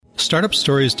Startup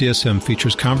Stories DSM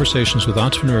features conversations with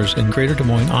entrepreneurs in Greater Des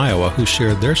Moines, Iowa, who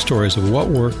shared their stories of what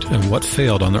worked and what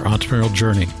failed on their entrepreneurial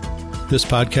journey. This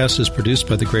podcast is produced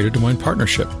by the Greater Des Moines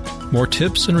Partnership. More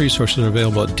tips and resources are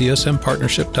available at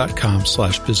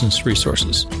dsmpartnership.com/business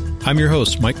resources. I'm your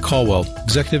host, Mike Caldwell,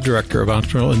 Executive Director of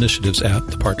Entrepreneurial Initiatives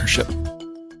at the Partnership.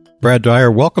 Brad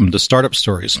Dwyer, welcome to Startup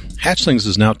Stories. Hatchlings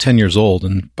is now 10 years old,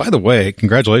 and by the way,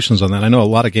 congratulations on that. I know a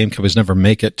lot of game companies never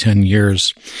make it 10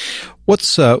 years.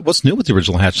 What's new with the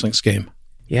original Hatchlings game?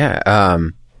 Yeah,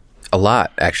 a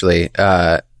lot, actually.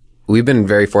 We've been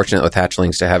very fortunate with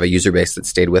Hatchlings to have a user base that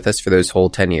stayed with us for those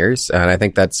whole 10 years, and I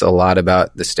think that's a lot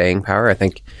about the staying power. I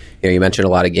think you mentioned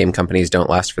a lot of game companies don't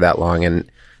last for that long,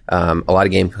 and a lot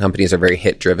of game companies are very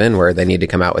hit-driven, where they need to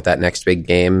come out with that next big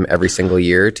game every single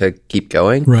year to keep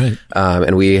going. Right.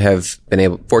 And we have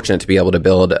been fortunate to be able to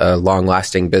build a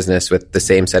long-lasting business with the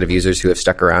same set of users who have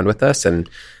stuck around with us. And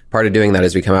part of doing that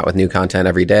is we come out with new content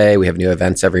every day. We have new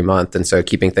events every month. And so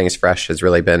keeping things fresh has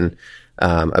really been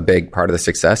a big part of the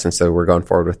success. And so we're going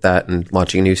forward with that and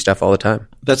launching new stuff all the time.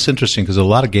 That's interesting because a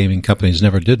lot of gaming companies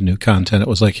never did new content. It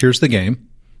was like, here's the game.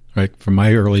 Right, from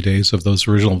my early days of those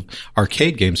original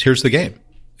arcade games, here's the game.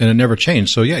 And it never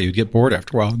changed. So yeah, you'd get bored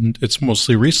after a while. And it's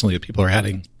mostly recently that people are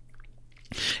adding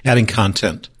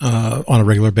content on a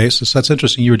regular basis. That's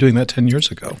interesting. You were doing that 10 years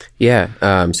ago.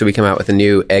 Yeah. So we come out with a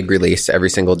new egg release every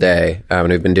single day. And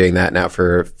we've been doing that now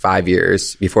for 5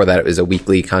 years. Before that, it was a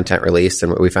weekly content release.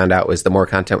 And what we found out was the more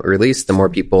content we release, the more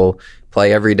people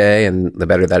play every day, and the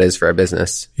better that is for our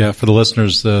business. Yeah. For the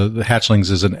listeners, the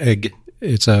Hatchlings is an egg.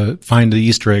 It's a find the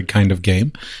Easter egg kind of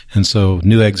game. And so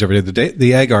new eggs every day.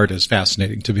 The egg art is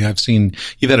fascinating to me.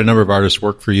 You've had a number of artists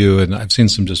work for you, and I've seen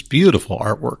some just beautiful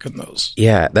artwork in those.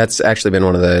 Yeah, that's actually been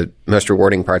one of the most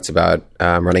rewarding parts about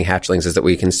running Hatchlings is that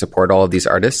we can support all of these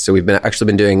artists. So we've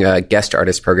been doing a guest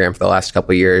artist program for the last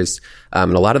couple of years.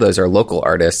 And a lot of those are local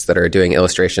artists that are doing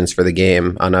illustrations for the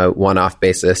game on a one-off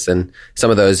basis. And some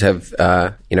of those have,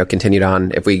 continued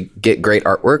on. If we get great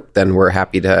artwork, then we're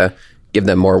happy to give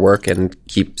them more work and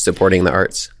keep supporting the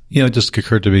arts. It just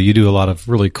occurred to me, you do a lot of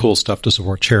really cool stuff to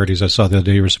support charities. I saw the other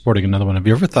day you were supporting another one. Have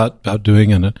you ever thought about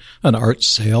doing an art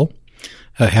sale,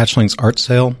 a Hatchlings art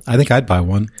sale? I think I'd buy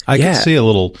one. I could see a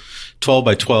little 12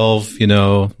 by 12,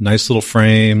 nice little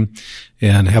frame,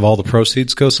 and have all the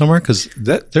proceeds go somewhere, because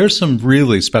there's some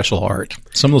really special art.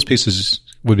 Some of those pieces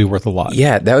would be worth a lot.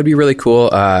 Yeah, that would be really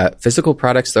cool. Physical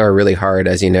products, though, are really hard,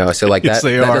 as you know. So like that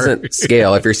doesn't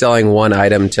scale. If you're selling one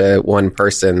item to one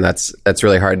person, that's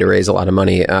really hard to raise a lot of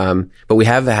money. But we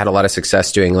have had a lot of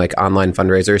success doing like online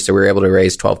fundraisers. So we were able to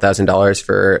raise $12,000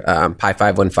 for Pi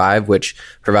 515, which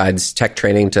provides tech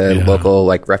training to local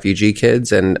like refugee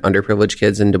kids and underprivileged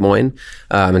kids in Des Moines.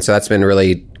 And so that's been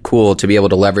really cool to be able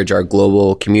to leverage our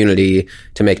global community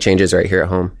to make changes right here at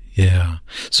home. Yeah.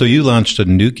 So you launched a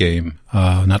new game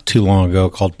not too long ago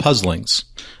called Puzzlings.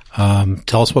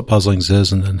 Tell us what Puzzlings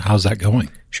is, and then how's that going?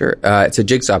 Sure. It's a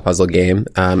jigsaw puzzle game.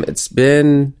 It's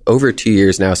been over 2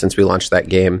 years now since we launched that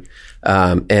game.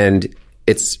 And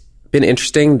it's been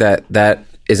interesting that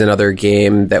is another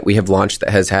game that we have launched that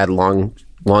has had long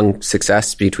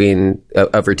success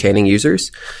of retaining users.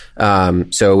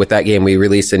 So with that game, we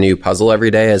release a new puzzle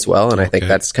every day as well. And I think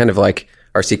that's kind of like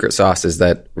our secret sauce, is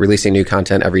that releasing new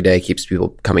content every day keeps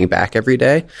people coming back every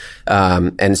day.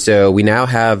 And so we now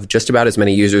have just about as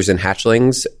many users in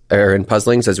Hatchlings or in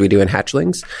Puzzlings as we do in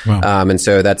Hatchlings. Wow. And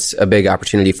so that's a big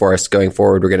opportunity for us going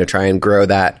forward. We're going to try and grow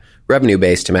that revenue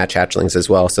base to match Hatchlings as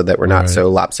well, so that we're not so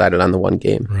lopsided on the one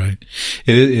game. Right.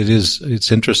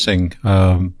 It's interesting.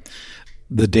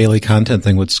 The daily content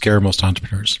thing would scare most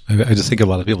entrepreneurs. I just think a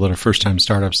lot of people that are first-time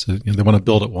startups, they want to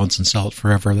build it once and sell it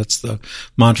forever. That's the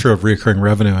mantra of recurring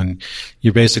revenue. And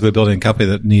you're basically building a company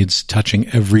that needs touching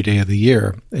every day of the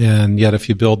year. And yet, if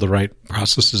you build the right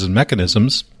processes and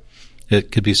mechanisms,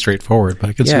 it could be straightforward.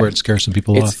 But I can see where it scares some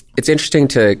people off. It's interesting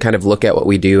to kind of look at what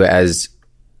we do as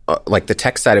like the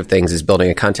tech side of things is building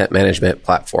a content management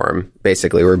platform.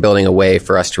 Basically, we're building a way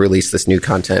for us to release this new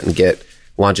content and get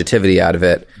longevity out of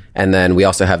it. And then we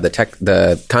also have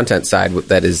the content side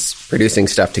that is producing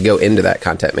stuff to go into that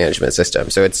content management system.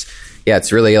 So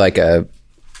it's really like a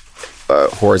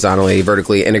horizontally,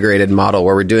 vertically integrated model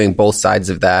where we're doing both sides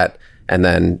of that, and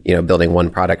then, building one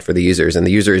product for the users. And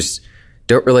the users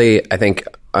don't really, I think,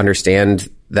 understand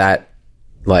that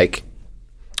like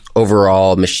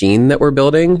overall machine that we're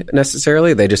building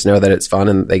necessarily. They just know that it's fun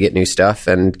and they get new stuff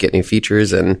and get new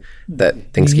features and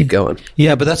that things keep going.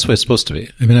 Yeah, but that's what it's supposed to be.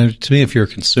 I mean, to me, if you're a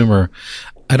consumer,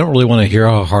 I don't really want to hear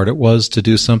how hard it was to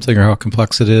do something or how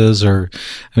complex it is, or,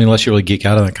 I mean, unless you really geek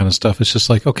out on that kind of stuff, it's just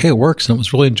like, okay, it works and it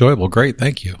was really enjoyable. Great.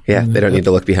 Thank you. Yeah. They don't need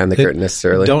to look behind the curtain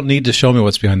necessarily. Don't need to show me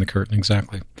what's behind the curtain.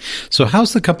 Exactly. So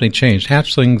how's the company changed?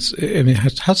 Hatchlings, I mean,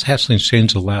 how's Hatchlings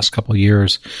changed the last couple of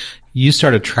years? You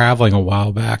started traveling a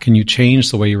while back and you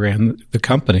changed the way you ran the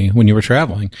company when you were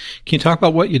traveling. Can you talk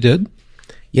about what you did?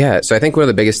 Yeah. So I think one of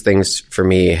the biggest things for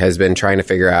me has been trying to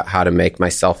figure out how to make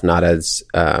myself not as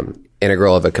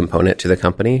integral of a component to the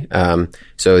company.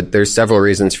 So there's several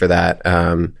reasons for that.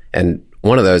 And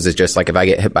one of those is just like if I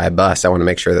get hit by a bus, I want to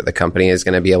make sure that the company is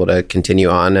going to be able to continue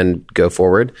on and go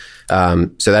forward. So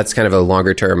that's kind of a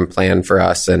longer term plan for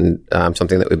us and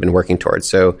something that we've been working towards.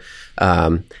 So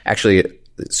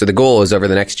so the goal is over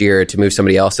the next year to move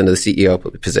somebody else into the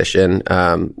CEO position.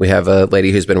 We have a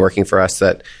lady who's been working for us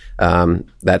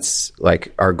that's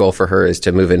like our goal for her is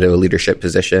to move into a leadership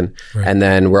position. Right. And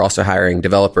then we're also hiring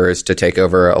developers to take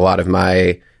over a lot of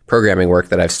my programming work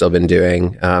that I've still been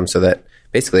doing, so that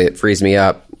basically it frees me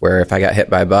up where if I got hit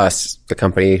by a bus, the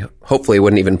company hopefully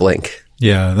wouldn't even blink.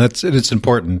 Yeah, it's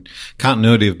important.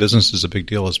 Continuity of business is a big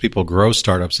deal. As people grow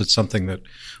startups, it's something that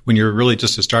when you're really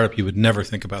just a startup, you would never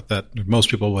think about that. Most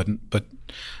people wouldn't, but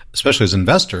especially as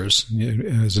investors,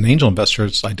 as an angel investor,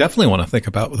 I definitely want to think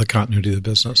about the continuity of the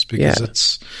business because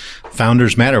it's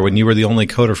founders matter. When you were the only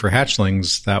coder for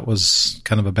Hatchlings, that was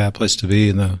kind of a bad place to be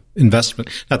in the investment.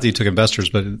 Not that you took investors,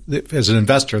 but as an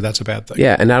investor, that's a bad thing.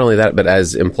 Yeah, and not only that, but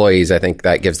as employees, I think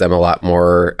that gives them a lot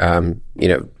more,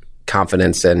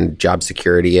 confidence and job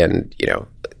security, and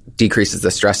decreases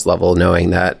the stress level knowing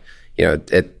that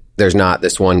there's not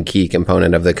this one key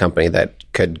component of the company that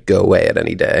could go away at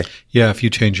any day. Yeah, if you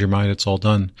change your mind, it's all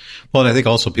done. Well, and I think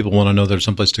also people want to know there's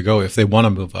someplace to go if they want to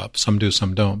move up. Some do,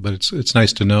 some don't, but it's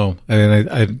nice to know. I mean,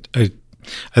 I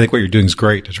think what you're doing is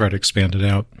great to try to expand it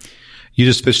out. You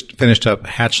just finished up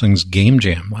Hatchlings Game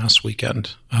Jam last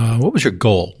weekend. What was your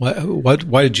goal?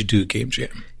 Why did you do Game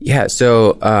Jam? Yeah,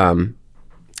 so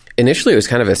initially, it was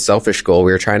kind of a selfish goal.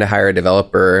 We were trying to hire a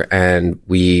developer, and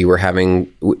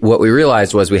what we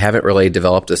realized was we haven't really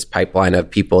developed this pipeline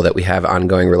of people that we have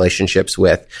ongoing relationships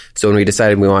with. So when we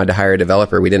decided we wanted to hire a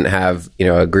developer, we didn't have,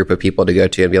 a group of people to go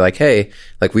to and be like, hey,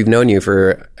 like we've known you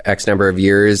for X number of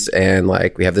years and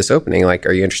like we have this opening, like,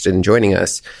 are you interested in joining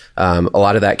us? A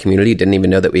lot of that community didn't even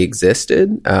know that we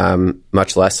existed,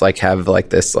 much less like have like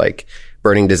this like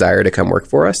burning desire to come work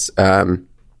for us.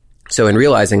 So in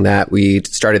realizing that, we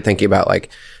started thinking about like,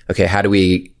 okay, how do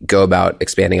we go about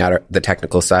expanding out the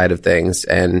technical side of things?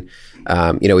 And,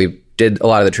 we did a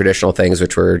lot of the traditional things,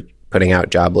 which were putting out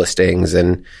job listings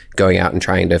and going out and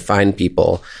trying to find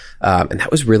people. And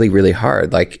that was really, really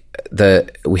hard. Like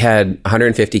we had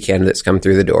 150 candidates come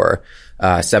through the door.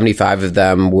 75 of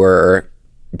them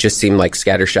just seemed like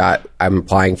scattershot. I'm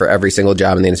applying for every single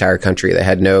job in the entire country. They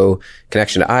had no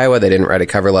connection to Iowa. They didn't write a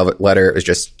cover letter. It was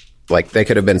just like they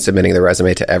could have been submitting their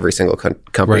resume to every single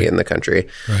company in the country.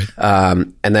 Right.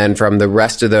 And then from the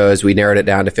rest of those, we narrowed it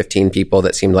down to 15 people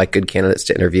that seemed like good candidates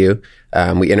to interview.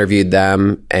 We interviewed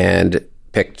them and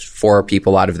picked 4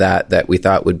 people out of that we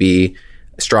thought would be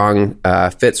strong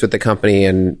fits with the company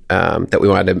and that we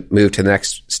wanted to move to the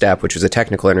next step, which was a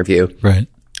technical interview. Right.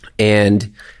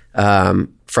 And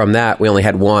from that, we only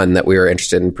had one that we were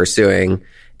interested in pursuing,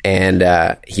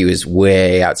 and he was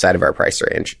way outside of our price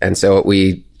range. And so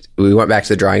we went back to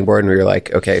the drawing board and we were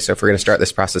like, okay, so if we're going to start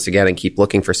this process again and keep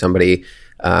looking for somebody,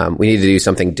 we need to do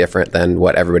something different than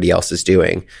what everybody else is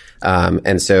doing.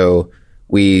 And so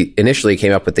we initially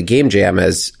came up with the Game Jam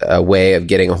as a way of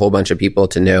getting a whole bunch of people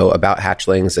to know about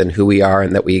Hatchlings and who we are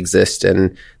and that we exist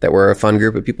and that we're a fun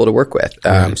group of people to work with.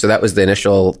 Right. So that was the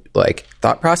initial like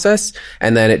thought process.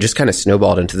 And then it just kind of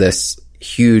snowballed into this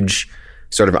huge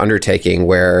sort of undertaking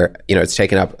where, it's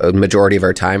taken up a majority of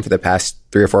our time for the past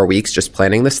 3 or 4 weeks just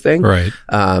planning this thing. Right.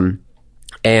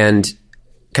 And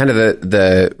kind of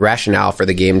the rationale for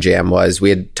the Game Jam was we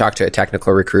had talked to a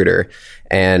technical recruiter,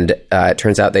 and it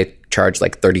turns out they charge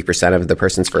like 30% of the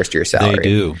person's first year salary. They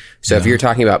do. So if you're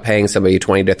talking about paying somebody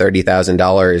 $20,000 to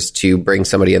 $30,000 to bring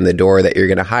somebody in the door that you're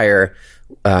going to hire,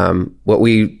 what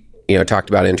we talked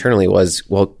about internally was,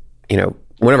 well,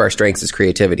 one of our strengths is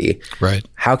creativity. Right.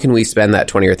 How can we spend that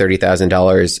 $20,000 or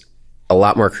 $30,000 a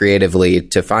lot more creatively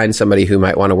to find somebody who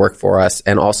might want to work for us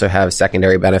and also have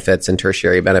secondary benefits and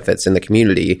tertiary benefits in the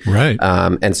community? Right.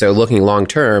 And so looking long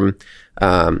term,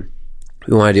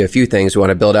 we want to do a few things. We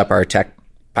want to build up our tech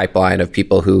pipeline of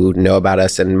people who know about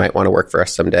us and might want to work for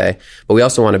us someday. But we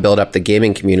also want to build up the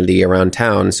gaming community around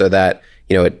town so that,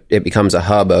 it becomes a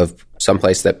hub of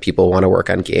someplace that people want to work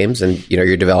on games, and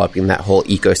you're developing that whole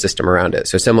ecosystem around it.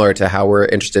 So similar to how we're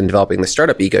interested in developing the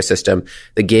startup ecosystem,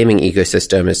 the gaming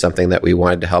ecosystem is something that we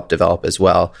wanted to help develop as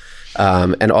well.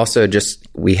 And also just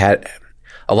we had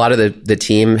a lot of the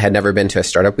team had never been to a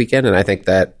startup weekend, and I think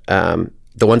that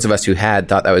the ones of us who had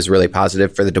thought that was really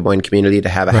positive for the Des Moines community to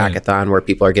have a hackathon where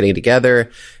people are getting together.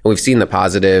 And we've seen the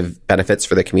positive benefits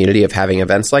for the community of having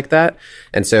events like that.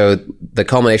 And so the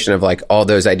culmination of like all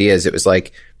those ideas, it was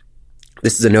like,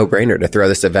 this is a no-brainer to throw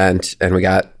this event. And we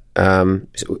got,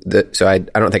 so I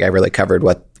don't think I really covered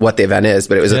what the event is,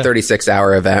 but it was a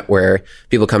 36-hour event where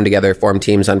people come together, form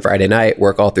teams on Friday night,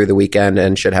 work all through the weekend,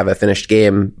 and should have a finished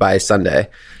game by Sunday.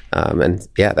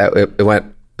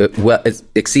 It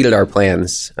exceeded our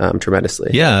plans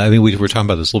tremendously. Yeah, I mean, we were talking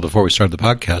about this a little before we started the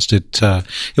podcast.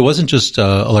 It wasn't just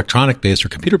electronic-based or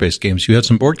computer-based games. You had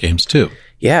some board games, too.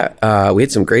 Yeah, we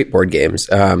had some great board games.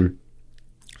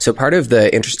 So part of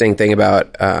the interesting thing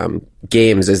about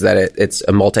games is that it's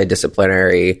a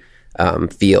multidisciplinary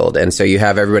field. And so you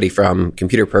have everybody from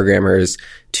computer programmers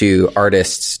to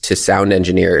artists to sound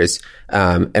engineers.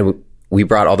 And we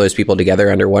brought all those people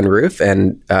together under one roof,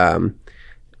 and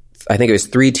I think it was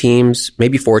 3 teams,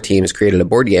 maybe 4 teams created a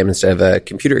board game instead of a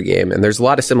computer game. And there's a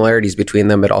lot of similarities between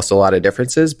them, but also a lot of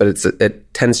differences. But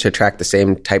it tends to attract the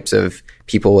same types of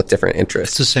people with different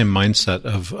interests. It's the same mindset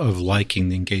of liking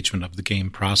the engagement of the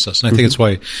game process. And I think it's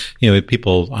why,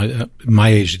 people my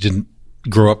age didn't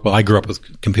grow up. Well, I grew up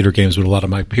with computer games, but a lot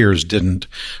of my peers didn't.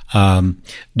 They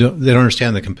don't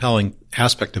understand the compelling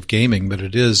aspect of gaming, but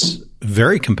it is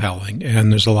very compelling.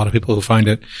 And there's a lot of people who find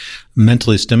it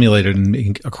mentally stimulated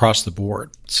and across the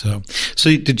board. So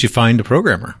did you find a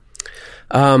programmer?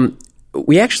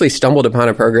 We actually stumbled upon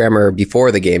a programmer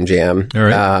before the Game Jam,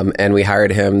 and we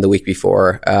hired him the week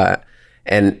before.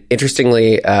 And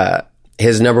interestingly,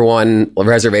 his number one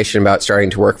reservation about starting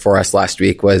to work for us last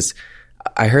week was,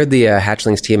 I heard the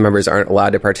Hatchlings team members aren't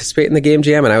allowed to participate in the Game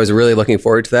Jam, and I was really looking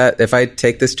forward to that. If I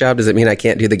take this job, does it mean I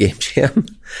can't do the Game Jam?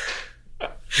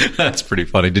 That's pretty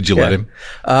funny. Did you let him?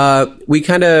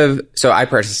 So I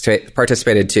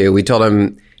participated too. We told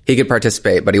him he could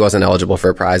participate, but he wasn't eligible for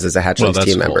a prize as a Hatchlings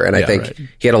team member. And I think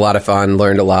he had a lot of fun,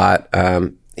 learned a lot.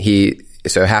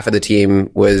 So half of the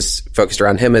team was focused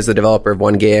around him as the developer of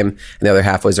one game, and the other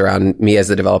half was around me as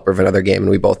the developer of another game. And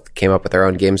we both came up with our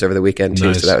own games over the weekend too.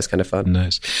 Nice. So that was kind of fun.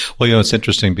 Nice. Well, it's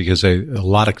interesting because a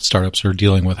lot of startups are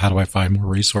dealing with how do I find more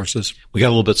resources. We got a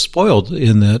little bit spoiled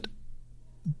in that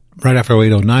right after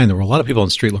 2008, there were a lot of people on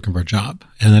the street looking for a job.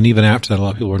 And then even after that, a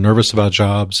lot of people were nervous about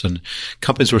jobs and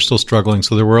companies were still struggling.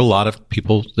 So there were a lot of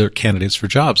people that are candidates for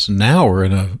jobs. And now we're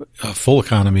in a full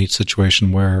economy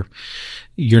situation where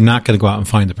you're not going to go out and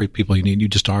find the people you need. You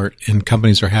just aren't. And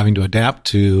companies are having to adapt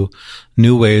to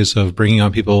new ways of bringing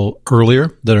on people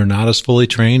earlier that are not as fully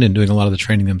trained and doing a lot of the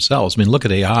training themselves. I mean, look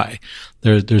at AI.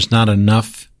 There's not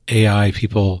enough AI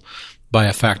people by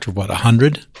a factor of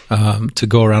 100 to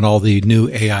go around all the new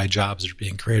AI jobs that are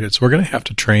being created. So we're going to have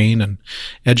to train and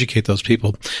educate those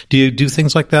people. Do you do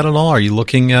things like that at all? Are you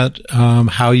looking at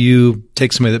how you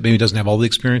take somebody that maybe doesn't have all the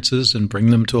experiences and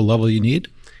bring them to a level you need?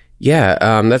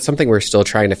 Yeah, that's something we're still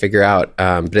trying to figure out.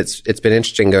 But it's been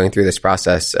interesting going through this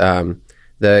process.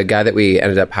 The guy that we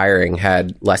ended up hiring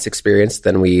had less experience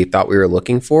than we thought we were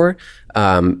looking for.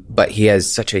 But he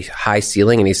has such a high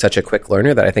ceiling and he's such a quick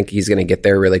learner that I think he's going to get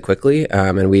there really quickly.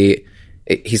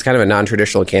 He's kind of a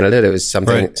non-traditional candidate. It was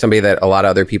somebody that a lot of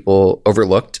other people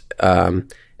overlooked.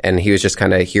 And he was just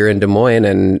kind of here in Des Moines,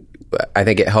 and I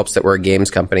think it helps that we're a games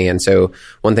company. And so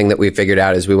one thing that we figured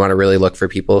out is we want to really look for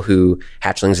people who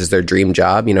Hatchlings is their dream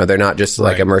job. They're not just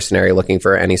like a mercenary looking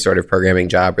for any sort of programming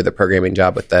job or the programming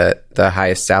job with the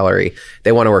highest salary.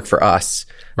 They want to work for us.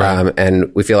 Right.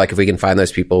 And we feel like if we can find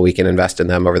those people, we can invest in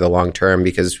them over the long term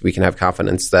because we can have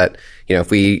confidence that, if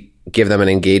we give them an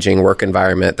engaging work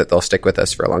environment, that they'll stick with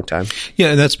us for a long time.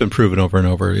 Yeah, and that's been proven over and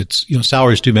over. It's,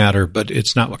 salaries do matter, but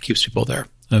it's not what keeps people there.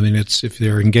 I mean, it's if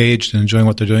they're engaged and enjoying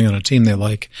what they're doing on a team they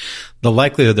like, the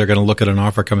likelihood they're going to look at an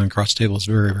offer coming across the table is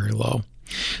very, very low.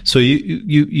 So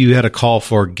you had a call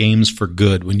for Games for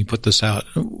Good when you put this out.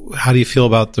 How do you feel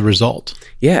about the result?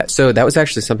 Yeah, so that was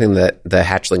actually something that the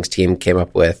Hatchlings team came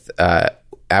up with.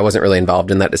 I wasn't really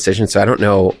involved in that decision, so I don't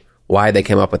know why they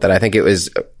came up with that. I think it was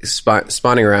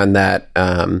spawning around that,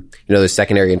 those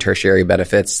secondary and tertiary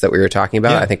benefits that we were talking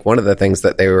about. Yeah. I think one of the things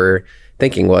that they were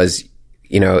thinking was,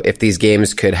 if these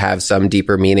games could have some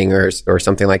deeper meaning or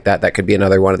something like that, that could be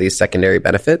another one of these secondary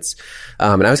benefits.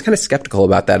 And I was kind of skeptical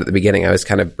about that at the beginning. I was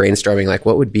kind of brainstorming, like,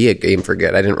 what would be a game for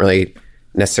good? I didn't really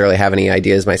necessarily have any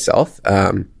ideas myself.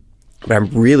 But I'm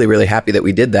really, really happy that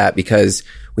we did that because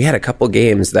we had a couple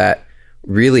games that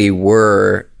really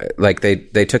were like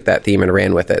they took that theme and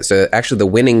ran with it. So actually the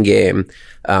winning game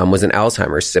was an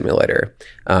Alzheimer's simulator.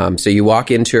 So you walk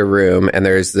into a room and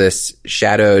there's this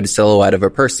shadowed silhouette of a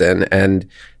person, and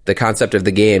the concept of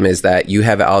the game is that you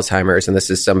have Alzheimer's and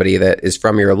this is somebody that is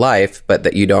from your life, but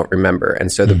that you don't remember.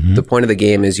 And so the point of the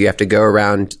game is you have to go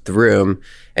around the room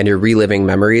and you're reliving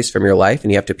memories from your life,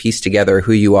 and you have to piece together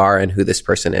who you are and who this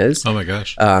person is. Oh my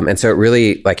gosh. And so it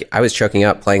really, like, I was choking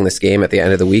up playing this game at the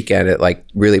end of the weekend. It like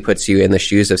really puts you in the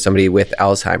shoes of somebody with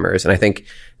Alzheimer's. And I think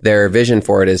their vision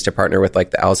for it is to partner with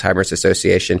like the Alzheimer's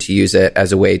Association to use it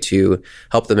as a way to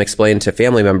help them explain to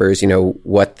family members,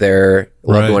 what their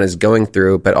loved one is going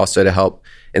through, but also to help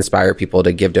inspire people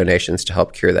to give donations to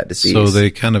help cure that disease. So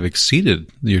they kind of exceeded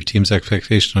your team's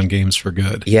expectation on Games for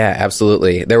Good. Yeah,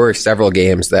 absolutely. There were several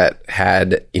games that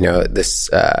had, this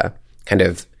kind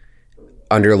of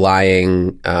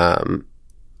underlying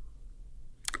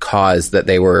cause that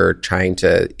they were trying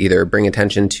to either bring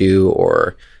attention to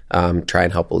or try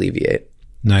and help alleviate.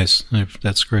 Nice.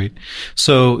 That's great.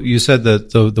 So you said that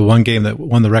the one game that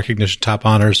won the recognition top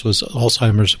honors was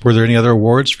Alzheimer's. Were there any other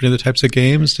awards for any other types of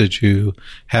games? Did you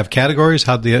have categories?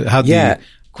 How'd the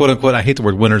quote unquote, I hate the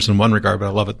word winners in one regard, but I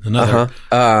love it in another.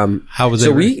 How was it?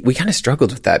 So we kind of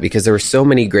struggled with that because there were so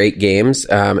many great games,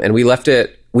 and we left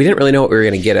it, we didn't really know what we were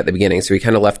going to get at the beginning. So we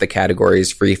kind of left the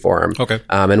categories free form. Okay.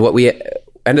 And what we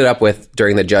ended up with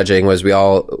during the judging was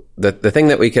the thing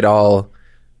that we could all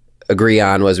agree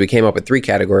on was we came up with 3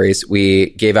 categories. We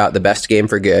gave out the best game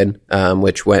for good,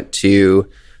 which went to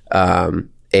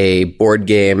a board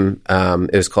game.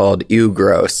 It was called Ew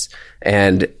Gross.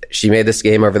 And she made this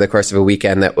game over the course of a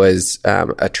weekend that was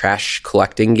a trash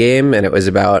collecting game. And it was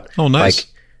about like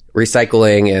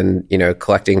recycling and,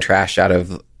 collecting trash out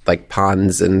of like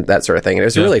ponds and that sort of thing. And it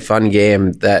was a really fun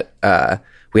game that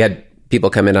we had people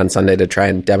come in on Sunday to try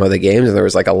and demo the games, and there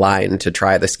was like a line to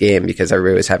try this game because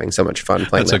everybody was having so much fun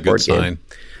playing that board game.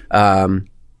 And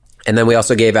then we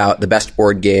also gave out the best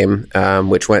board game,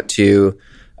 which went to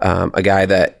a guy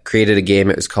that created a game.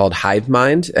 It was called Hive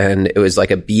Mind, and it was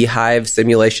like a beehive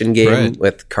simulation game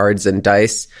with cards and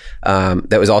dice.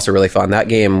 That was also really fun. That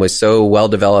game was so well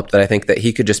developed that I think that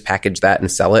he could just package that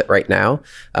and sell it right now.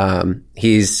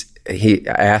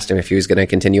 I asked him if he was going to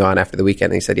continue on after the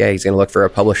weekend, and he said, yeah, he's going to look for a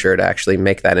publisher to actually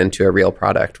make that into a real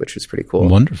product, which was pretty cool.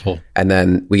 Wonderful. And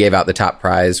then we gave out the top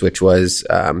prize, which was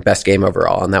best game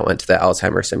overall, and that went to the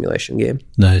Alzheimer's simulation game.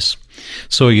 Nice.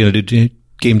 So are you going to do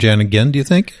Game Jam again, do you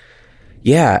think?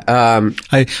 Yeah.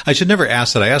 I should never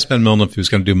ask that. I asked Ben Milne if he was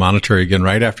going to do Monetary again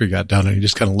right after he got done, and he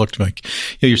just kind of looked like,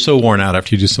 you're so worn out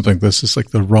after you do something like this. It's like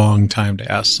the wrong time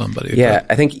to ask somebody. Yeah.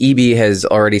 But I think EB has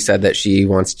already said that she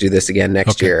wants to do this again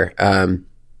next year.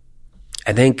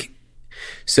 I think,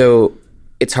 so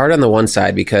it's hard on the one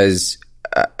side because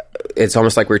it's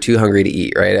almost like we're too hungry to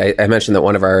eat, right? I mentioned that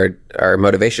one of our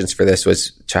motivations for this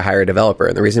was to hire a developer.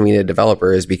 And the reason we need a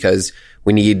developer is because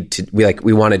we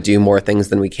want to do more things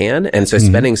than we can. And so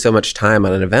spending so much time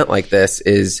on an event like this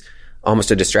is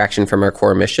almost a distraction from our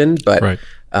core mission. But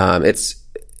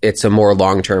it's a more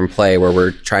long-term play where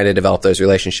we're trying to develop those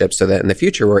relationships so that in the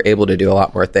future we're able to do a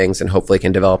lot more things and hopefully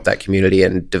can develop that community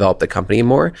and develop the company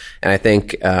more. And I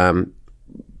think,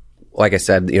 like I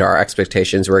said, our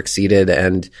expectations were exceeded,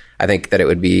 and I think that it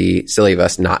would be silly of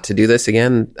us not to do this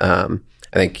again.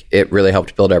 I think it really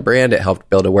helped build our brand. It helped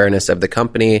build awareness of the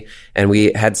company. And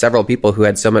we had several people who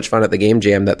had so much fun at the Game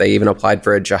Jam that they even applied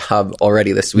for a job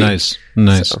already this week.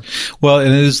 Nice. So. Well,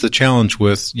 and it is the challenge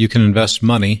with, you can invest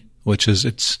money, which is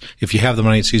if you have the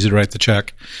money, it's easy to write the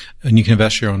check, and you can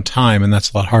invest your own time, and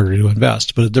that's a lot harder to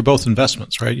invest. But they're both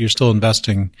investments, right? You're still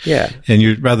investing. Yeah.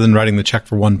 And rather than writing the check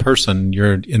for one person,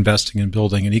 you're investing in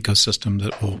building an ecosystem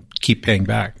that will keep paying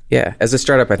back. Yeah. As a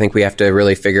startup, I think we have to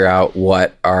really figure out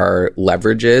what our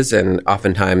leverage is, and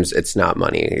oftentimes it's not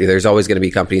money. There's always going to be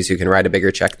companies who can write a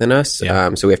bigger check than us.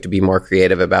 Yeah. So we have to be more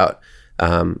creative about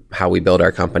how we build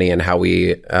our company and how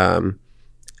we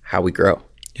grow.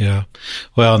 Yeah.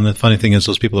 Well, and the funny thing is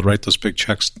those people that write those big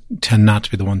checks tend not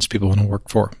to be the ones people want to work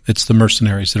for. It's the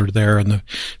mercenaries that are there and the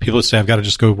people that say, I've got to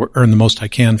just go earn the most I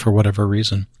can for whatever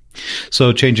reason.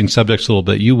 So changing subjects a little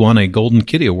bit, you won a Golden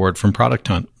Kitty Award from Product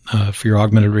Hunt for your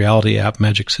augmented reality app,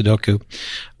 Magic Sudoku.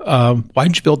 Why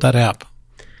did you build that app?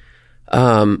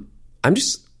 I'm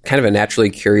just kind of a naturally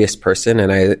curious person,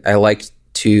 and I like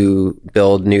to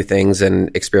build new things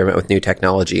and experiment with new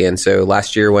technology. And so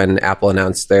last year when Apple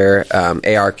announced their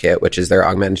AR kit, which is their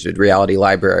augmented reality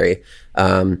library,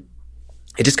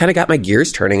 it just kind of got my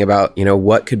gears turning about,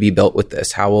 what could be built with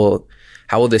this? How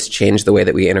will this change the way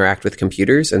that we interact with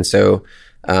computers? And so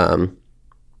I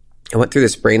went through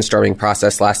this brainstorming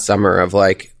process last summer of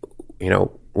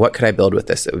what could I build with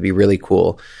this that would be really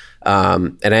cool?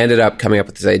 And I ended up coming up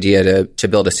with this idea to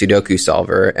build a Sudoku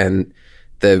solver. And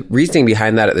the reasoning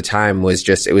behind that at the time was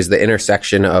just, it was the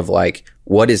intersection of like,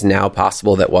 what is now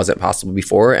possible that wasn't possible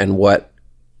before, and what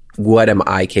am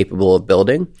I capable of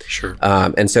building? Sure.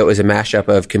 And so it was a mashup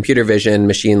of computer vision,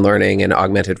 machine learning, and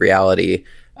augmented reality.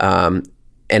 And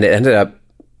it ended up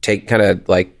taking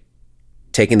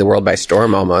the world by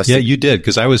storm almost. Yeah, you did,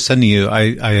 because I was sending you.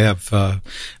 I have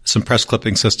some press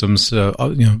clipping systems,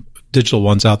 digital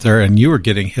ones out there, and you were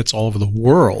getting hits all over the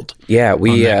world. Yeah,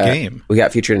 we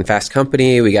got featured in Fast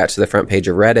Company. We got to the front page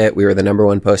of Reddit. We were the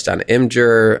 #1 post on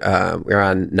Imgur. We were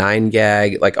on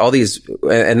 9gag, like all these,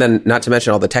 and then not to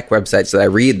mention all the tech websites that I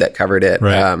read that covered it.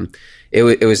 Right.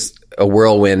 It was a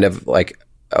whirlwind of like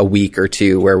a week or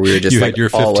two where we were just you like had your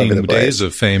all over 15 the place. days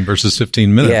of fame versus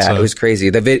 15 minutes. Yeah, it was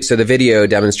crazy. So the video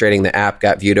demonstrating the app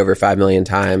got viewed over 5 million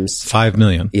times. 5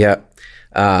 million. Yeah.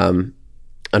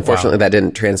 Unfortunately, that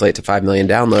didn't translate to 5 million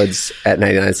downloads at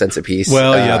 99 cents a piece.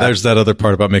 Well, yeah, there's that other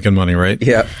part about making money, right?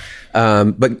 Yeah.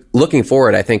 But looking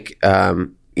forward, I think,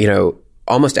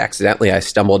 almost accidentally, I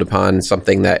stumbled upon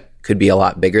something that could be a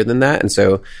lot bigger than that. And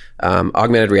so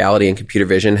augmented reality and computer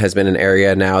vision has been an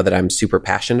area now that I'm super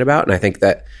passionate about. And I think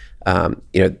that, I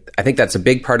think that's a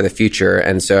big part of the future.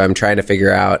 And so I'm trying to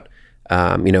figure out,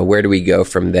 where do we go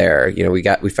from there?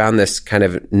 We found this kind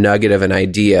of nugget of an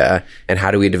idea, and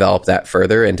how do we develop that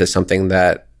further into something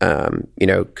that,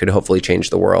 could hopefully change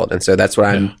the world. And so that's what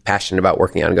I'm passionate about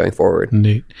working on going forward.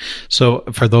 Neat. So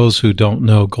for those who don't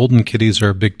know, golden kitties are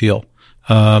a big deal.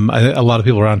 A lot of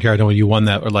people around here, I know when you won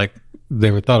that, were like,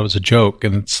 thought it was a joke,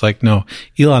 and it's like, no,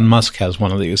 Elon Musk has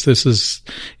one of these. This is,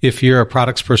 if you're a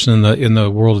products person in the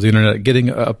world of the internet, getting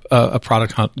a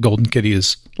product hunt golden kitty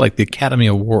is like the Academy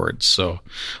Awards. So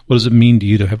what does it mean to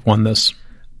you to have won this?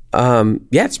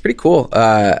 It's pretty cool.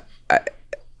 Product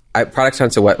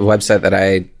Hunt's a website that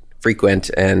I frequent,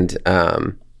 and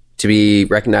to be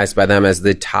recognized by them as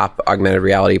the top augmented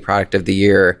reality product of the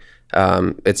year,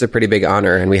 it's a pretty big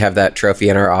honor, and we have that trophy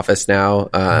in our office now.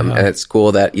 And it's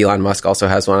cool that Elon Musk also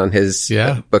has one on his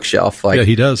bookshelf. Like, yeah,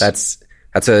 he does. That's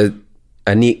a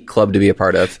neat club to be a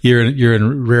part of. You're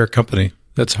in rare company.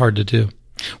 That's hard to do.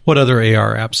 What other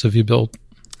AR apps have you built?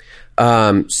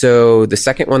 So the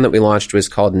second one that we launched was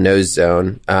called Nose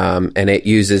Zone, and it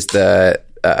uses the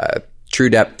True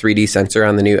Depth 3D sensor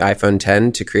on the new iPhone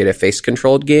 10 to create a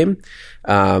face-controlled game.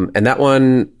 And that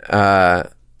one,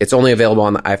 it's only available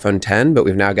on the iPhone 10, but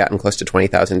we've now gotten close to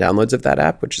 20,000 downloads of that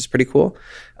app, which is pretty cool.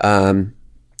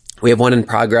 We have one in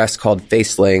progress called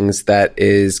Facelings that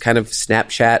is kind of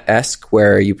Snapchat-esque,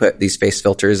 where you put these face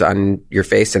filters on your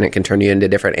face and it can turn you into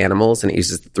different animals, and it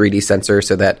uses the 3D sensor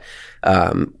so that,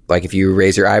 like if you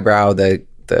raise your eyebrow, the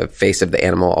face of the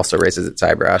animal also raises its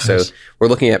eyebrow. Nice. So we're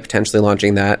looking at potentially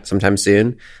launching that sometime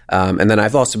soon. And then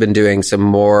I've also been doing some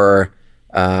more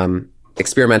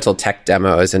experimental tech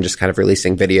demos and just kind of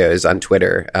releasing videos on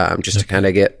Twitter, to kind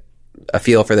of get a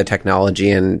feel for the technology.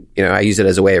 And, I use it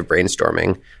as a way of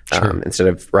brainstorming. Sure. Instead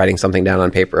of writing something down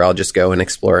on paper, I'll just go and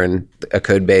explore in a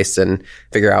code base and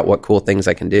figure out what cool things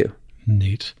I can do.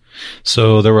 Neat.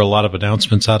 So there were a lot of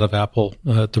announcements out of Apple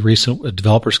at the recent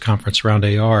developers conference around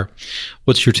AR.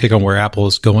 What's your take on where Apple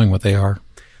is going with AR?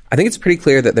 I think it's pretty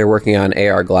clear that they're working on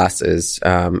AR glasses,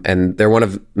 and they're one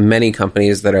of many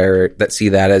companies that see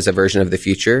that as a version of the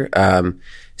future.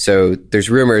 So there's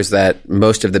rumors that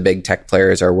most of the big tech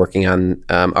players are working on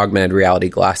augmented reality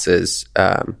glasses.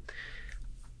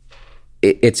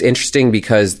 It's interesting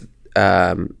because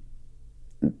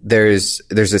there's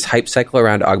this hype cycle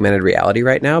around augmented reality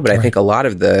right now, but I think a lot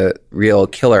of the real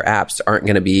killer apps aren't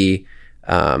going to be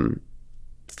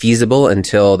feasible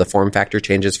until the form factor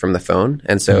changes from the phone.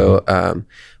 And so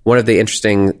one of the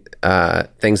interesting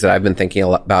things that I've been thinking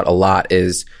about a lot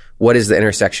is, what is the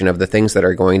intersection of the things that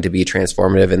are going to be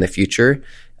transformative in the future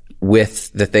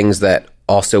with the things that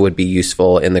also would be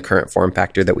useful in the current form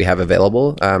factor that we have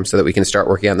available, so that we can start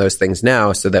working on those things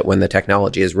now, so that when the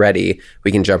technology is ready,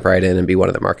 we can jump right in and be one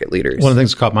of the market leaders. One of the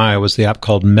things that caught my eye was the app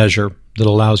called Measure that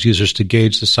allows users to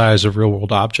gauge the size of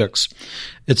real-world objects.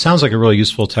 It sounds like a really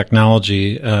useful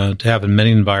technology to have in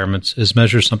many environments. Is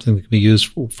Measure something that can be used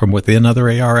from within other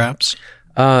AR apps?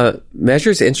 Measure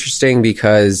is interesting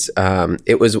because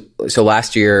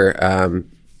last year,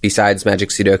 besides Magic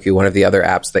Sudoku, one of the other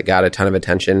apps that got a ton of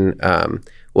attention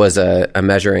was a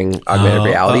measuring augmented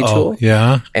reality tool.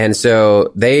 Yeah. And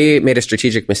so they made a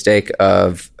strategic mistake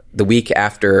of, the week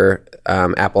after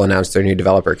Apple announced their new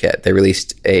developer kit, they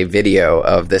released a video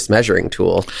of this measuring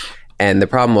tool. And the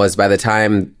problem was, by the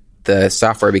time the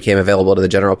software became available to the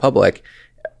general public,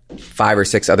 5 or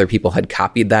 6 other people had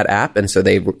copied that app, and so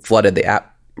they flooded the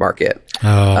app market.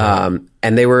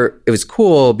 And it was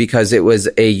cool because it was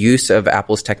a use of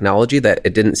Apple's technology that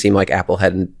it didn't seem like Apple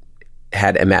had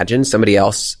imagined. Somebody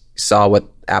else saw what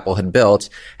Apple had built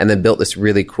and then built this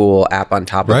really cool app on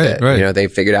top of it. Right. You know, they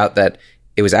figured out that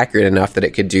it was accurate enough that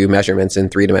it could do measurements in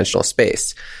three-dimensional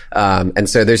space. And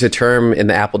so there's a term in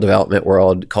the Apple development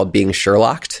world called being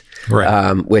Sherlocked.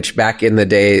 Right. Which back in the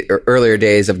day, or earlier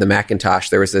days of the Macintosh,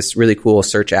 there was this really cool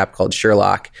search app called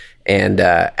Sherlock, and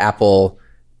Apple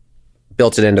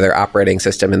built it into their operating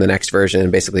system in the next version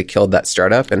and basically killed that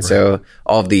startup. And so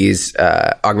all of these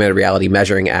augmented reality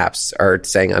measuring apps are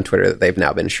saying on Twitter that they've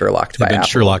now been Sherlocked by Apple.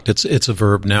 Sherlocked. It's a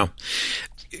verb now.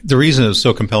 The reason it was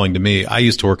so compelling to me, I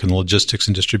used to work in the logistics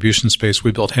and distribution space.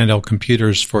 We built handheld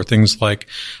computers for things like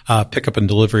pickup and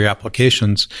delivery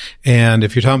applications. And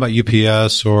if you're talking about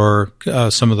UPS or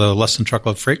some of the less than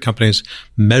truckload freight companies,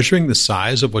 measuring the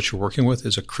size of what you're working with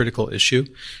is a critical issue.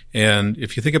 And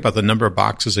if you think about the number of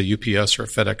boxes a UPS or a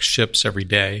FedEx ships every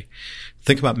day,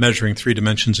 think about measuring 3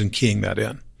 dimensions and keying that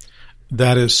in.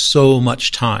 That is so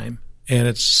much time, and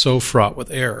it's so fraught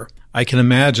with error. I can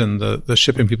imagine the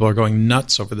shipping people are going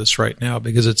nuts over this right now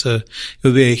because it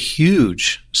would be a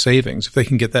huge savings if they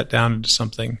can get that down into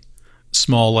something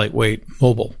small, lightweight,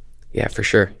 mobile. Yeah, for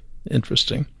sure.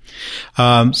 Interesting.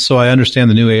 So I understand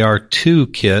the new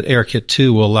ARKit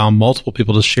 2 will allow multiple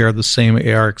people to share the same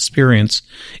AR experience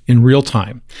in real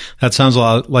time. That sounds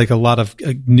like a lot of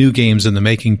new games in the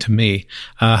making to me.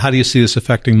 How do you see this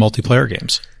affecting multiplayer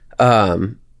games?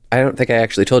 I don't think I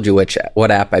actually told you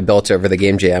what app I built over the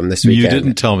Game Jam this weekend. You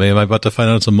didn't tell me. Am I about to find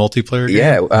out it's a multiplayer game?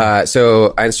 Yeah.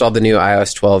 So I installed the new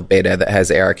iOS 12 beta that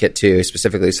has ARKit 2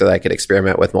 specifically so that I could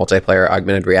experiment with multiplayer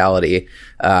augmented reality.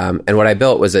 And what I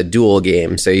built was a dual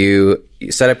game. So you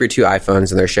set up your 2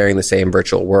 iPhones and they're sharing the same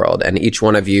virtual world. And each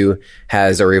one of you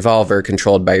has a revolver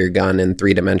controlled by your gun in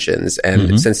 3 dimensions.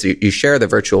 And since you share the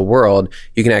virtual world,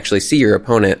 you can actually see your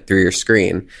opponent through your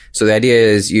screen. So the idea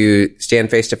is you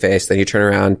stand face to face, then you turn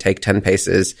around, take 10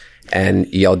 paces,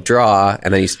 and you'll draw,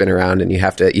 and then you spin around, and you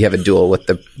have a duel with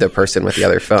the person with the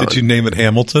other phone. Did you name it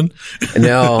Hamilton?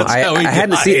 No, I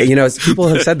hadn't seen. You know, people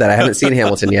have said that. I haven't seen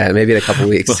Hamilton yet. Maybe in a couple of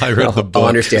weeks, well, I read the book. I'll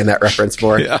understand that reference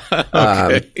more. Yeah,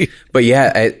 okay. But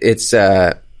yeah, it's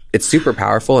super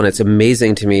powerful, and it's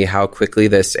amazing to me how quickly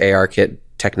this ARKit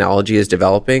technology is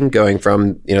developing, going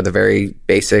from the very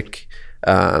basic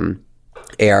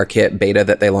ARKit beta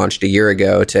that they launched a year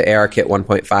ago to ARKit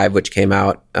 1.5, which came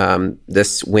out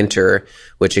this winter,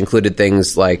 which included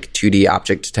things like 2D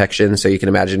object detection. So you can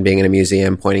imagine being in a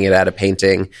museum, pointing it at a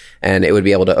painting, and it would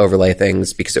be able to overlay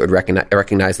things because it would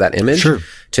recognize that image. Sure.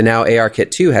 To now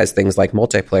ARKit 2 has things like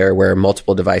multiplayer where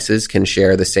multiple devices can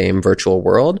share the same virtual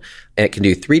world, and it can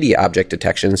do 3D object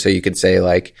detection. So you could say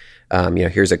like,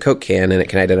 here's a Coke can, and it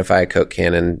can identify a Coke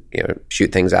can and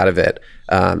shoot things out of it.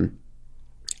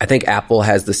 I think Apple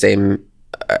has the same.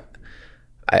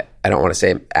 I don't want to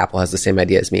say Apple has the same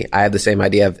idea as me. I have the same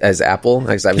idea as Apple,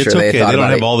 because I'm sure they thought about it. They don't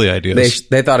have all the ideas.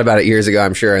 They thought about it years ago,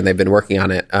 I'm sure, and they've been working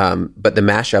on it. But the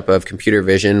mashup of computer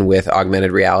vision with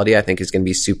augmented reality, I think, is going to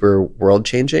be super world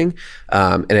changing.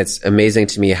 And it's amazing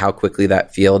to me how quickly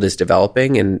that field is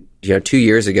developing. And 2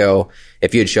 years ago,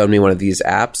 if you had shown me one of these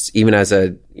apps, even as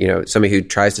a somebody who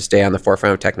tries to stay on the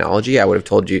forefront of technology, I would have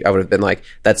told you, I would have been like,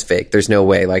 that's fake. There's no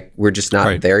way. Like, we're just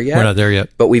not there yet. We're not there yet.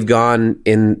 But we've gone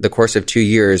in the course of 2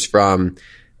 years from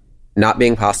not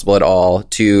being possible at all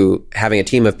to having a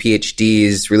team of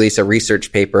PhDs release a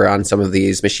research paper on some of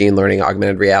these machine learning,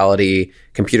 augmented reality,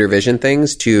 computer vision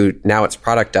things to now it's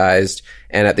productized.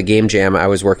 And at the Game Jam, I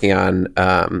was working on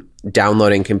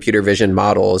downloading computer vision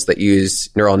models that use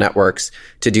neural networks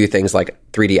to do things like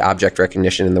 3D object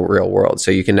recognition in the real world. So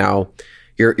you can now,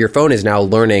 your phone is now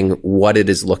learning what it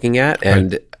is looking at,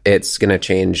 and it's going to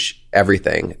change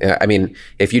everything. I mean,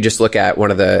 if you just look at one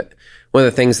of the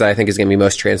things that I think is going to be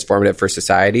most transformative for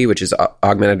society, which is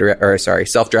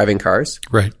self-driving cars.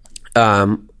 Right.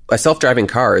 A self-driving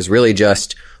car is really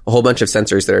just a whole bunch of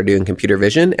sensors that are doing computer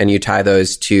vision, and you tie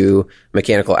those to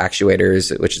mechanical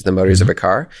actuators, which is the motors of a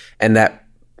car. And that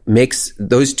makes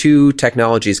those two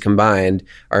technologies combined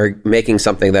are making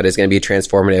something that is going to be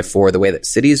transformative for the way that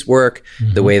cities work,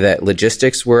 the way that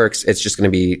logistics works. It's just going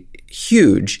to be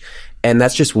huge. And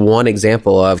that's just one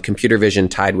example of computer vision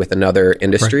tied with another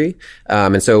industry. Right.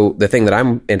 And so the thing that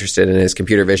I'm interested in is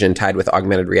computer vision tied with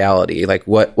augmented reality. Like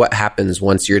what happens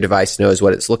once your device knows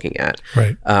what it's looking at?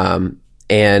 Right.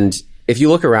 And if you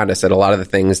look around us at a lot of the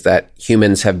things that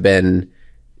humans have been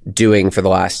doing for the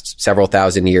last several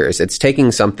thousand years, it's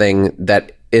taking something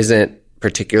that isn't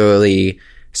particularly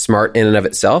smart in and of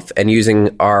itself and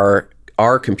using our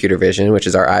computer vision, which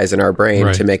is our eyes and our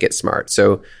brain, to make it smart.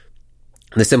 So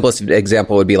The simplest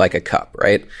example would be like a cup,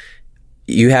 right?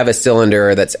 You have a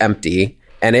cylinder that's empty,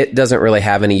 and it doesn't really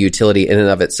have any utility in and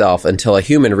of itself until a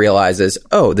human realizes,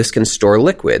 oh, this can store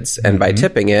liquids. And by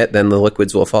tipping it, then the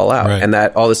liquids will fall out. Right. And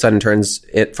that all of a sudden turns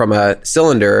it from a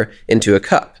cylinder into a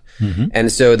cup.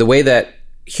 And so the way that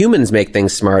humans make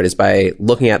things smart is by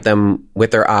looking at them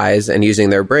with their eyes and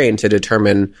using their brain to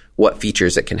determine what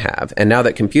features it can have. And now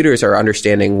that computers are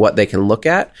understanding what they can look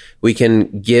at, we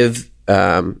can give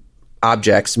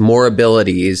objects more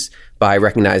abilities by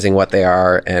recognizing what they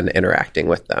are and interacting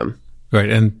with them. Right.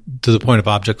 And to the point of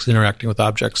objects interacting with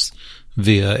objects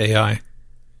via AI.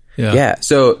 Yeah.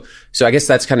 So I guess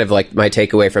that's kind of like my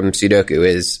takeaway from Sudoku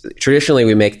is traditionally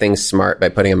we make things smart by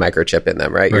putting a microchip in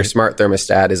them, right? Your smart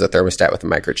thermostat is a thermostat with a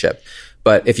microchip.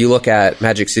 But if you look at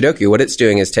Magic Sudoku, what it's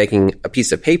doing is taking a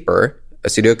piece of paper, a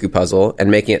Sudoku puzzle, and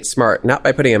making it smart, not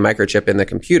by putting a microchip in the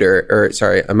computer,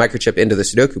 a microchip into the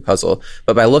Sudoku puzzle,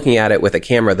 but by looking at it with a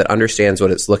camera that understands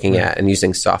what it's looking at and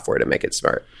using software to make it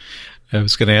smart. I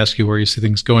was going to ask you where you see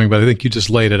things going, but I think you just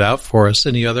laid it out for us.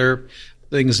 Any other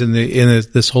things in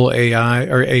this whole AI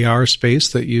or AR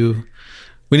space that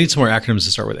we need some more acronyms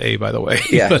to start with A, by the way.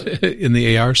 Yeah. But in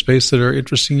the AR space that are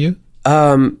interesting you?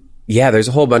 Yeah, there's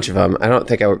a whole bunch of them. I don't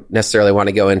think I necessarily want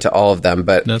to go into all of them,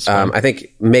 but I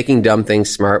think making dumb things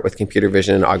smart with computer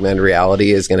vision and augmented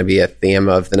reality is going to be a theme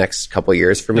of the next couple of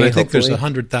years for me. And I think there's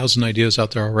 100,000 ideas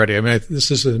out there already. I mean,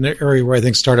 this is an area where I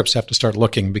think startups have to start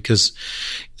looking because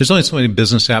there's only so many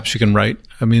business apps you can write.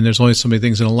 I mean, there's only so many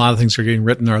things, and a lot of things that are getting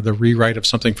written are the rewrite of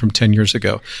something from 10 years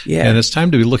ago. Yeah. And it's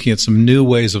time to be looking at some new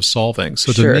ways of solving.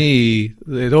 So to me,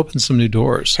 it opens some new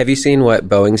doors. Have you seen what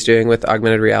Boeing's doing with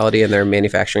augmented reality in their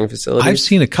manufacturing facilities? I've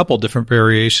seen a couple different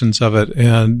variations of it,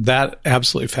 and that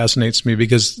absolutely fascinates me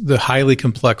because the highly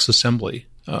complex assembly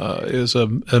is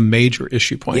a major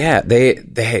issue point. Yeah, they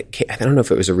I don't know if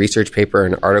it was a research paper or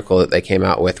an article that they came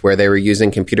out with where they were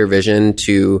using computer vision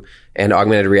and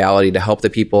augmented reality to help the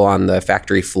people on the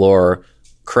factory floor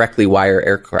correctly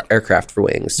wire aircraft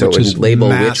wings. So it would label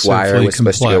which wire was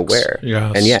supposed to go where.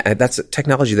 Yes. And that's a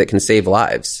technology that can save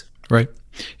lives. Right.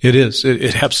 It is.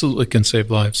 It absolutely can save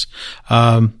lives.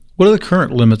 What are the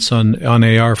current limits on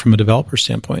AR from a developer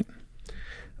standpoint?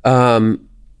 Some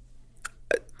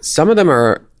of them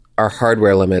are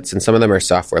hardware limits and some of them are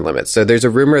software limits. So there's a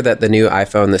rumor that the new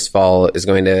iPhone this fall is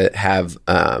going to have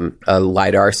a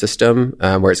LiDAR system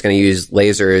where it's going to use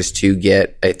lasers to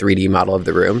get a 3D model of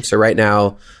the room. So right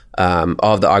now,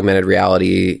 all of the augmented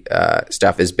reality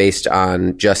stuff is based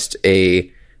on just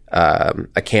a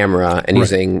camera and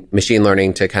using machine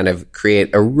learning to kind of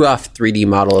create a rough 3D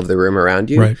model of the room around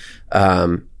you.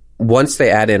 Right. Once they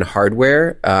add in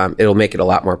hardware, it'll make it a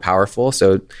lot more powerful.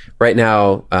 So right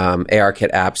now,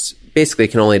 ARKit apps basically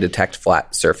can only detect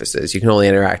flat surfaces. You can only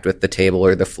interact with the table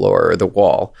or the floor or the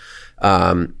wall.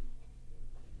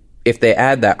 If they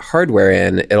add that hardware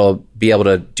in, it'll be able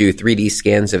to do 3D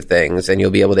scans of things, and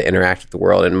you'll be able to interact with the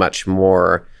world in much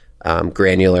more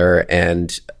granular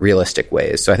and realistic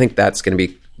ways. So I think that's going to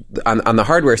be, on the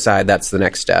hardware side, that's the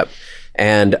next step.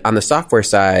 And on the software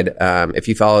side, if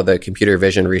you follow the computer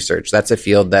vision research, that's a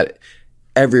field that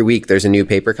every week there's a new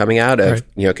paper coming out of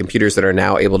computers that are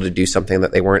now able to do something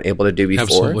that they weren't able to do before.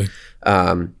 Absolutely.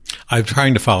 I'm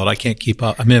trying to follow it. I can't keep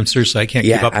up. I mean, seriously, I can't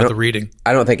keep up with the reading.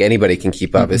 I don't think anybody can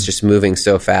keep up. It's just moving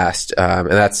so fast. And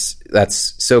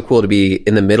that's so cool to be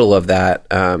in the middle of that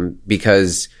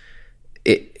because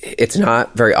it's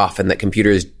not very often that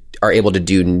computers are able to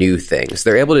do new things.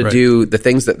 They're able to do the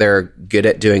things that they're good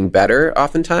at doing better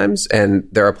oftentimes, and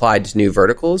they're applied to new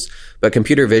verticals. But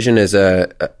computer vision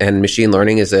and machine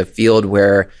learning is a field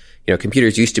where,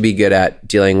 computers used to be good at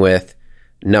dealing with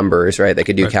numbers, right? They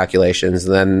could do calculations,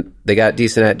 and then they got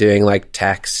decent at doing like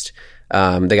text. They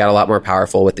got a lot more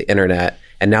powerful with the internet.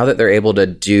 And now that they're able to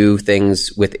do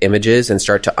things with images and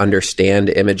start to understand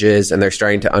images, and they're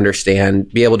starting to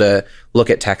be able to look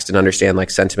at text and understand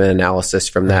like sentiment analysis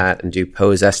from that and do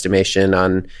pose estimation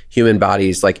on human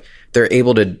bodies, like they're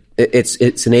able to,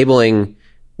 it's enabling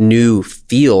new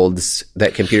fields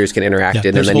that computers can interact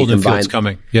in, and then you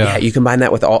combine you combine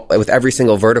that with every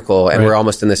single vertical, and we're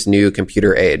almost in this new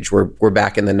computer age. We're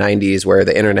back in the 90s where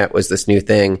the internet was this new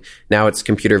thing. Now it's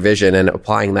computer vision, and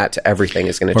applying that to everything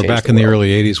is going to change. We're back in the early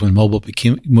 80s when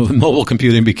mobile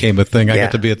computing became a thing. I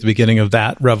got to be at the beginning of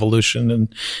that revolution,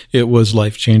 and it was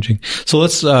life changing. So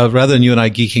let's rather than you and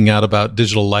I geeking out about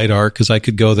digital LiDAR, because I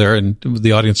could go there and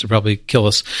the audience would probably kill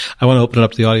us, I want to open it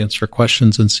up to the audience for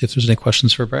questions and see if there's any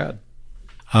questions for Brad.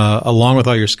 Along with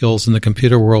all your skills in the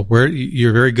computer world, where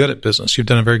you're very good at business, you've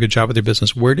done a very good job with your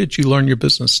business. Where did you learn your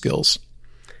business skills?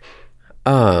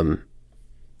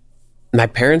 my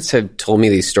parents have told me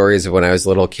these stories of when I was a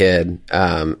little kid.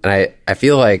 And I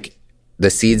feel like the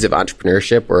seeds of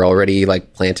entrepreneurship were already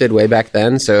like planted way back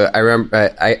then. So I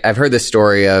remember, I've heard this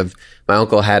story of my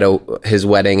uncle had his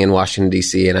wedding in Washington,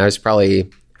 D.C., and I was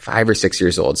probably 5 or 6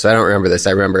 years old. So I don't remember this.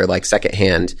 I remember like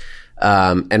secondhand.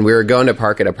 And we were going to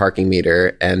park at a parking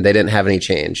meter, and they didn't have any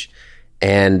change.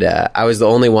 And I was the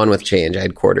only one with change. I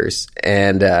had quarters.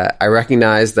 And I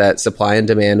recognized that supply and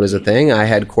demand was a thing. I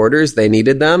had quarters. They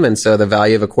needed them. And so the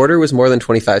value of a quarter was more than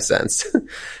 25 cents.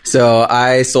 So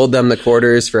I sold them the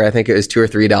quarters for, I think it was $2 or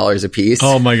 $3 a piece.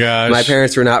 Oh, my gosh. My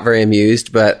parents were not very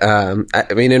amused. But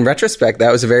I mean, in retrospect,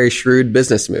 that was a very shrewd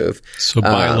business move. So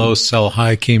buy low, sell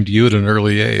high came to you at an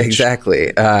early age.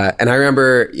 Exactly. And I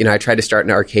remember, I tried to start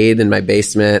an arcade in my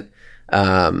basement.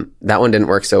 That one didn't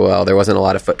work so well. There wasn't a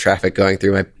lot of foot traffic going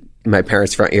through my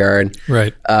parents' front yard.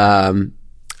 Right.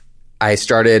 I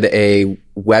started a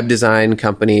web design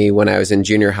company when I was in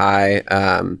junior high.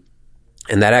 And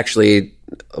that actually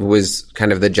was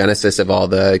kind of the genesis of all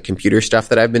the computer stuff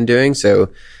that I've been doing. So,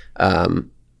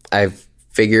 I've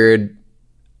figured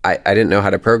I didn't know how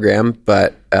to program,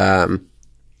 but,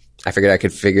 I figured I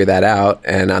could figure that out.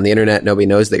 And on the internet, nobody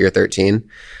knows that you're 13.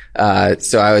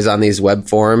 So I was on these web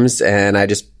forums, and I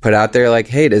just put out there like,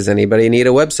 hey, does anybody need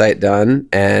a website done?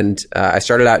 And I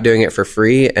started out doing it for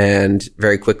free, and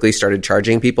very quickly started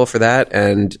charging people for that.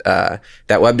 And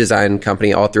that web design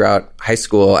company all throughout high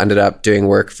school ended up doing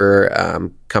work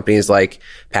for companies like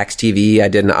PAX TV. I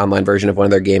did an online version of one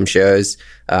of their game shows.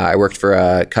 I worked for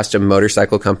a custom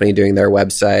motorcycle company doing their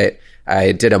website.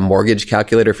 I did a mortgage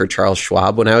calculator for Charles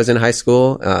Schwab when I was in high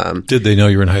school. Did they know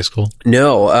you were in high school?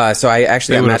 No. So I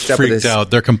actually got matched up with this. They would have freaked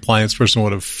out. Their compliance person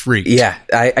would have freaked. Yeah.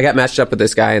 I got matched up with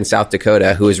this guy in South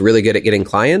Dakota who was really good at getting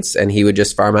clients, and he would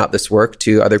just farm out this work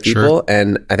to other people. Sure.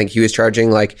 And I think he was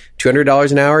charging like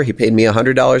 $200 an hour. He paid me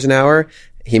 $100 an hour.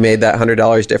 He made that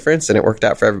 $100 difference, and it worked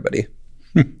out for everybody.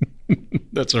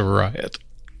 That's a riot.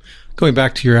 Going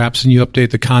back to your apps, and you update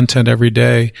the content every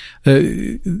day,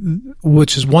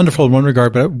 which is wonderful in one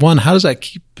regard. But one, how does that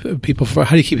keep people? How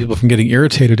do you keep people from getting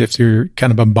irritated if you're kind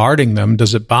of bombarding them?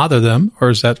 Does it bother them, or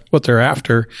is that what they're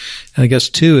after? And I guess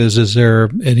two is there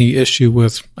any issue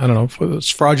with, I don't know, if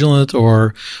it's fraudulent,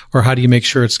 or how do you make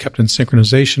sure it's kept in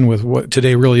synchronization with what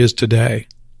today really is today?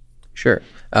 Sure.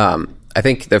 I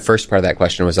think the first part of that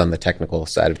question was on the technical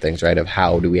side of things, right? Of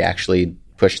how do we actually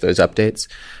push those updates?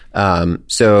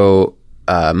 So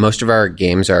most of our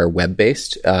games are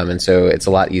web-based, and so it's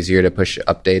a lot easier to push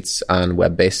updates on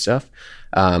web-based stuff.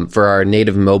 For our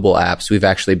native mobile apps, we've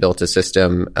actually built a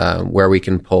system where we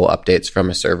can pull updates from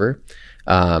a server.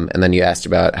 And then you asked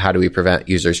about how do we prevent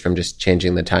users from just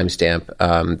changing the timestamp.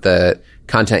 The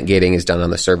content gating is done on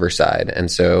the server side,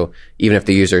 and so even if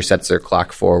the user sets their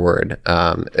clock forward,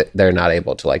 they're not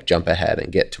able to like jump ahead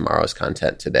and get tomorrow's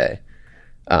content today.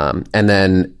 And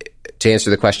then to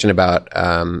answer the question about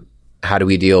how do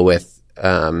we deal with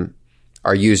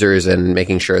our users and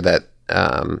making sure that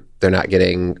they're not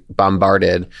getting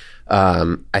bombarded,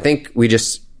 I think we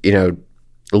just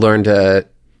learn to,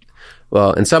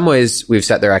 well, in some ways we've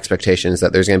set their expectations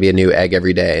that there's going to be a new egg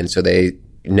every day, and so they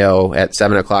know at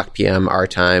 7:00 p.m. our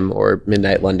time or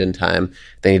midnight London time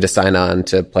they need to sign on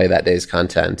to play that day's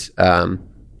content. And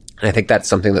I think that's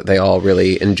something that they all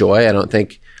really enjoy. I don't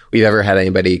think we've ever had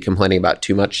anybody complaining about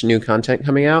too much new content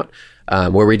coming out.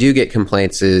 Where we do get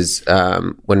complaints is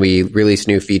when we release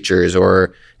new features,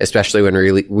 or especially when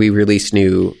we release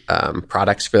new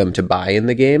products for them to buy in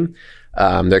the game.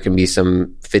 There can be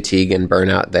some fatigue and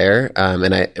burnout there.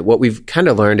 And what we've kind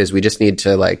of learned is we just need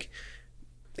to like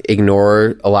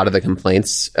ignore a lot of the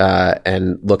complaints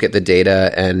and look at the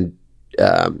data and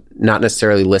not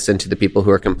necessarily listen to the people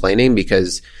who are complaining,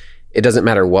 because it doesn't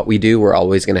matter what we do. We're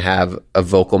always going to have a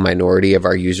vocal minority of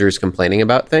our users complaining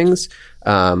about things.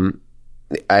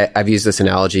 I've used this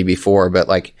analogy before, but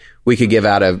like we could give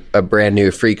out a brand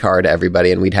new free car to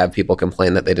everybody, and we'd have people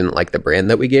complain that they didn't like the brand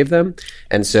that we gave them.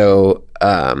 And so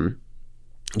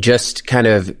just kind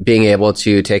of being able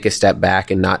to take a step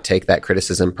back and not take that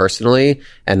criticism personally,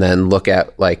 and then look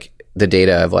at like the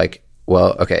data of like,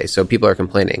 well, okay, so people are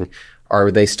complaining. Are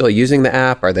they still using the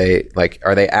app? Are they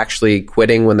actually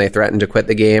quitting when they threaten to quit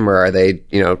the game, or are they,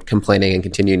 complaining and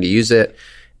continuing to use it?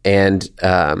 And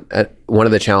one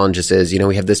of the challenges is,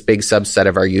 we have this big subset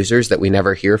of our users that we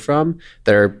never hear from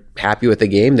that are happy with the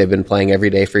game. They've been playing every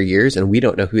day for years, and we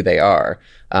don't know who they are.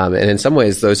 And in some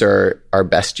ways, those are our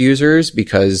best users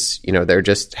because, they're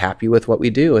just happy with what we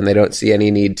do and they don't see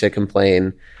any need to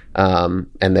complain. And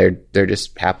they're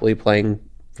just happily playing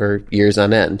for years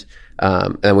on end.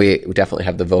 And we definitely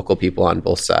have the vocal people on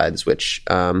both sides, which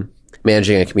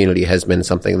managing a community has been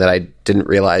something that I didn't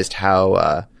realize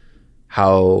how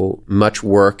much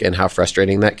work and how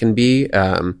frustrating that can be.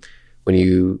 When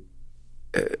you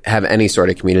have any sort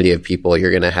of community of people,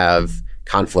 you're going to have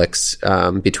conflicts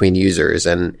between users,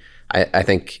 and I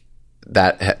think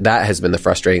that has been the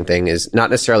frustrating thing, is not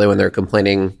necessarily when they're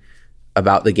complaining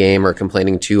about the game or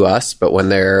complaining to us, but when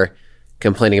they're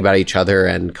complaining about each other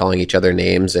and calling each other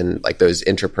names and like those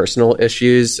interpersonal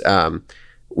issues.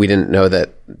 We didn't know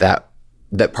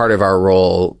that part of our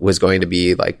role was going to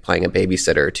be like playing a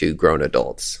babysitter to grown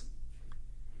adults.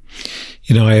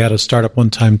 You know, I had a startup one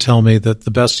time tell me that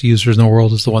the best user in the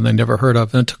world is the one they never heard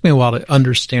of. And it took me a while to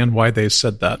understand why they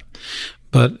said that.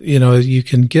 But, you know, you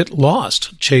can get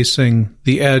lost chasing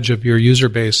the edge of your user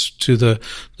base to the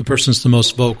person that's the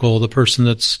most vocal, the person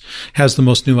that's has the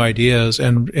most new ideas,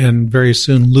 and very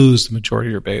soon lose the majority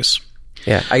of your base.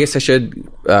 Yeah, I guess I should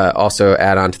also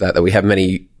add on to that we have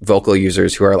many vocal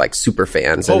users who are like super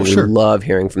fans, and we love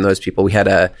hearing from those people. We had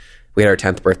our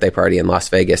 10th birthday party in Las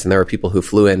Vegas, and there were people who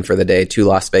flew in for the day to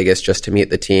Las Vegas just to meet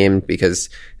the team because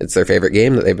it's their favorite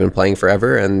game that they've been playing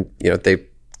forever, and you know they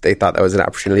thought that was an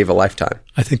opportunity of a lifetime.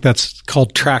 I think that's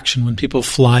called traction, when people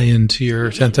fly into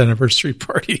your 10th anniversary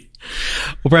party.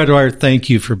 Well, Brad Dwyer, thank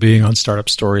you for being on Startup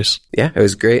Stories. Yeah, it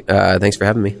was great. Thanks for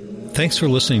having me. Thanks for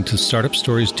listening to Startup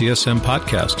Stories DSM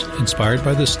podcast. Inspired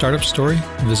by this startup story?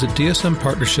 Visit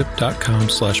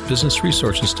dsmpartnership.com/business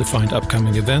resources to find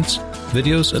upcoming events,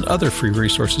 videos, and other free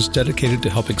resources dedicated to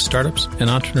helping startups and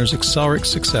entrepreneurs accelerate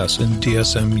success in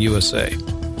DSM USA.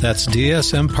 That's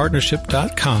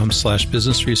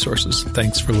dsmpartnership.com/business resources.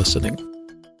 Thanks for listening.